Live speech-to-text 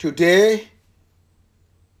Today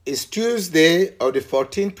is Tuesday of the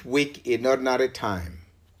 14th week in Ordinary Time.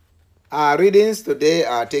 Our readings today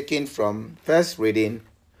are taken from first reading,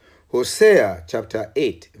 Hosea chapter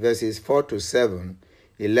 8, verses 4 to 7,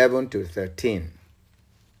 11 to 13.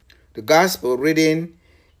 The Gospel reading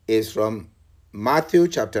is from Matthew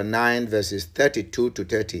chapter 9, verses 32 to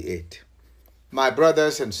 38. My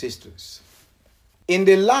brothers and sisters, in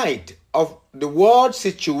the light of the world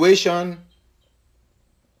situation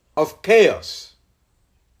of chaos,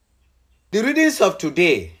 the readings of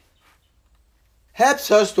today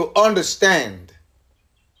helps us to understand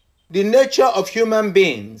the nature of human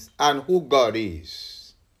beings and who God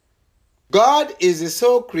is. God is the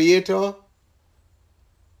sole creator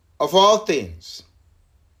of all things,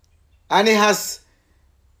 and He has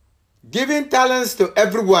given talents to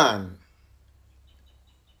everyone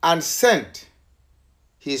and sent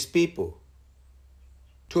His people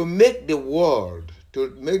to make the world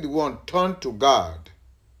turn to God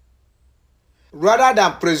rather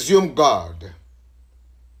than presume God.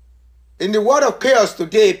 In the world of chaos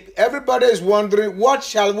today, everybody is wondering, what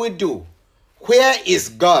shall we do? Where is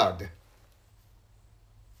God?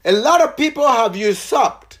 A lot of people have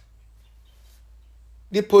usurped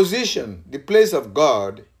the position, the place of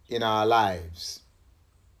God in our lives.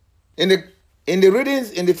 In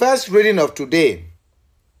the first reading of today,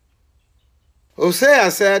 Hosea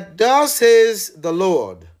said, "Thus says the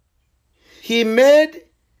Lord, They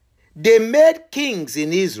made kings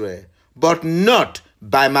in Israel, but not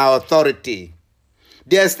by my authority.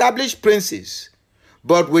 They established princes,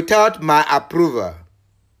 but without my approval.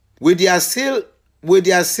 With their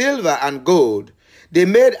silver and gold, they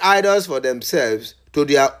made idols for themselves to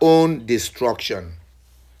their own destruction."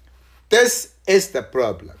 This is the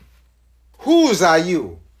problem. Whose are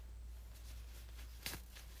you?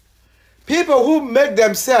 People who make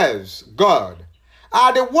themselves God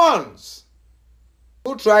are the ones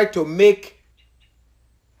who try to make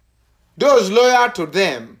those loyal to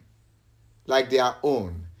them like their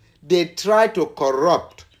own. They try to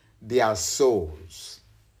corrupt their souls,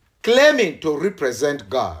 claiming to represent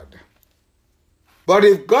God. But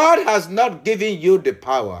if God has not given you the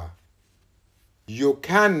power, you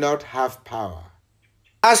cannot have power.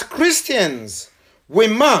 As Christians, we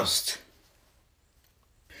must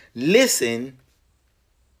listen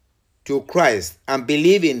to Christ and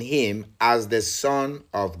believe in Him as the Son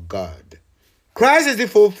of God. Christ is the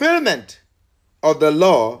fulfillment of the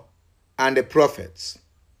law and the prophets.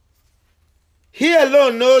 He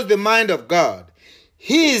alone knows the mind of God.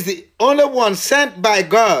 He is the only one sent by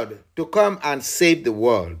God to come and save the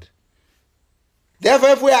world. Therefore,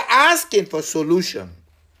 if we are asking for solution,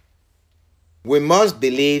 we must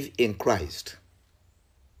believe in Christ.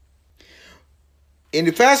 In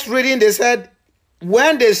the first reading, they said,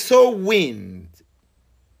 when they sow wind,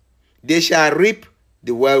 they shall reap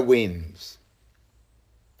the whirlwinds.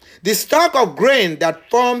 The stalk of grain that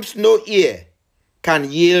forms no ear can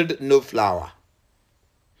yield no flour.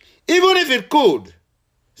 Even if it could,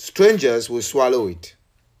 strangers will swallow it.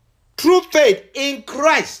 True faith in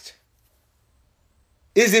Christ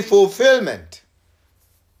is the fulfillment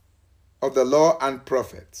of the law and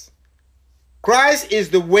prophets. Christ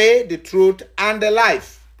is the way, the truth, and the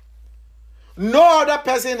life. No other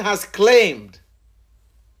person has claimed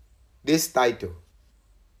this title.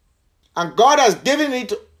 And God has given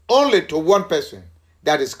it only to one person,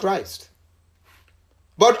 that is Christ.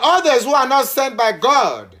 But others who are not sent by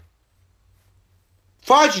God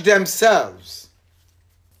forge themselves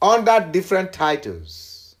under different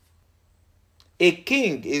titles. A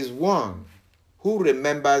king is one who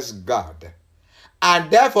remembers God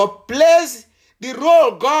and therefore plays the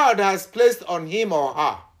role God has placed on him or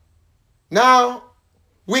her. Now,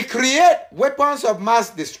 we create weapons of mass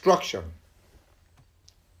destruction.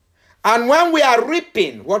 And when we are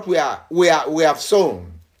reaping what we have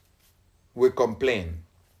sown, we complain.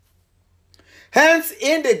 Hence,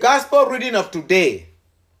 in the gospel reading of today,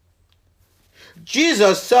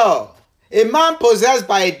 Jesus saw a man possessed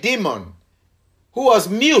by a demon who was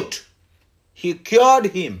mute. He cured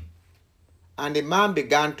him, and the man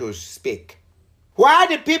began to speak. While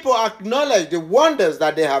the people acknowledge the wonders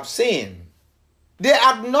that they have seen, they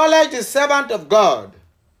acknowledge the servant of God.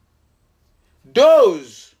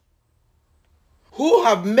 Those who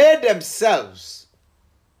have made themselves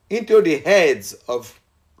into the heads of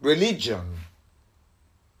religion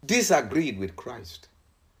disagreed with Christ.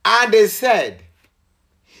 And they said,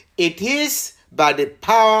 it is by the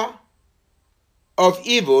power of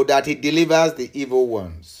evil that He delivers the evil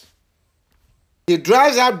ones. He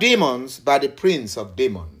drives out demons by the prince of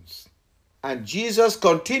demons. And Jesus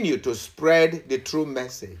continued to spread the true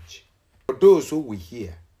message for those who will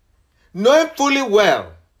hear. knowing fully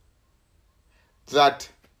well that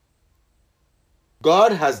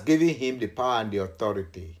God has given him the power and the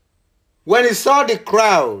authority. When he saw the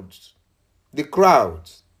crowds,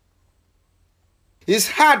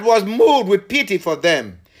 his heart was moved with pity for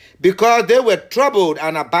them because they were troubled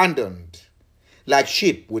and abandoned like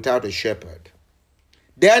sheep without a shepherd.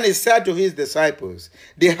 Then he said to his disciples,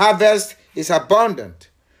 the harvest is abundant,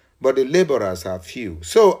 but the laborers are few.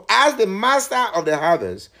 So ask the master of the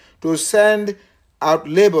harvest to send out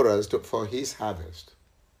laborers for his harvest.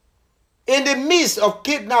 In the midst of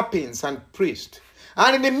kidnappings and priests,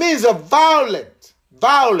 and in the midst of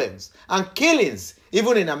violence and killings,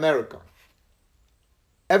 even in America,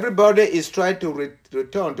 everybody is trying to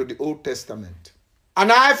return to the Old Testament.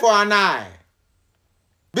 An eye for an eye.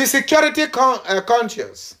 Be security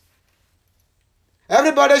conscious.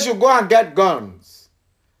 Everybody should go and get guns.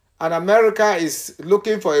 And America is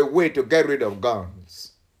looking for a way to get rid of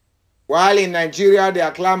guns. While in Nigeria, they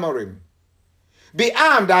are clamoring. Be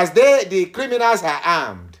armed as the criminals are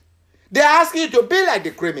armed. They ask you to be like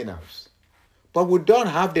the criminals. But we don't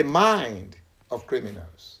have the mind of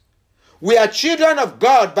criminals. We are children of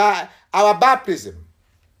God by our baptism.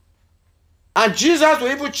 And Jesus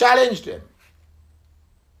will even challenge them.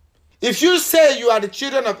 If you say you are the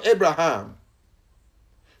children of Abraham,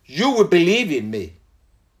 you will believe in me.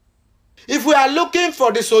 If we are looking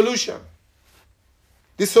for the solution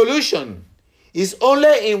is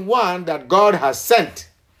only in one that God has sent,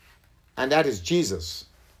 and that is Jesus.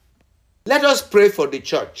 Let us pray for the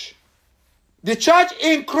church. The church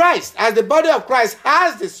in Christ, as the body of Christ,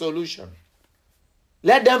 has the solution.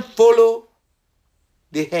 Let them follow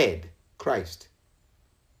the head, Christ.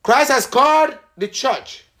 Christ has called the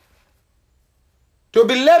church to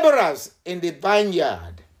be laborers in the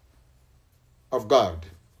vineyard of God.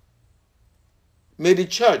 May the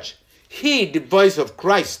church heed the voice of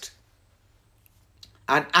Christ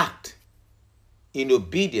and act in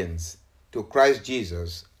obedience to Christ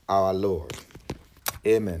Jesus our Lord.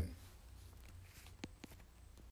 Amen.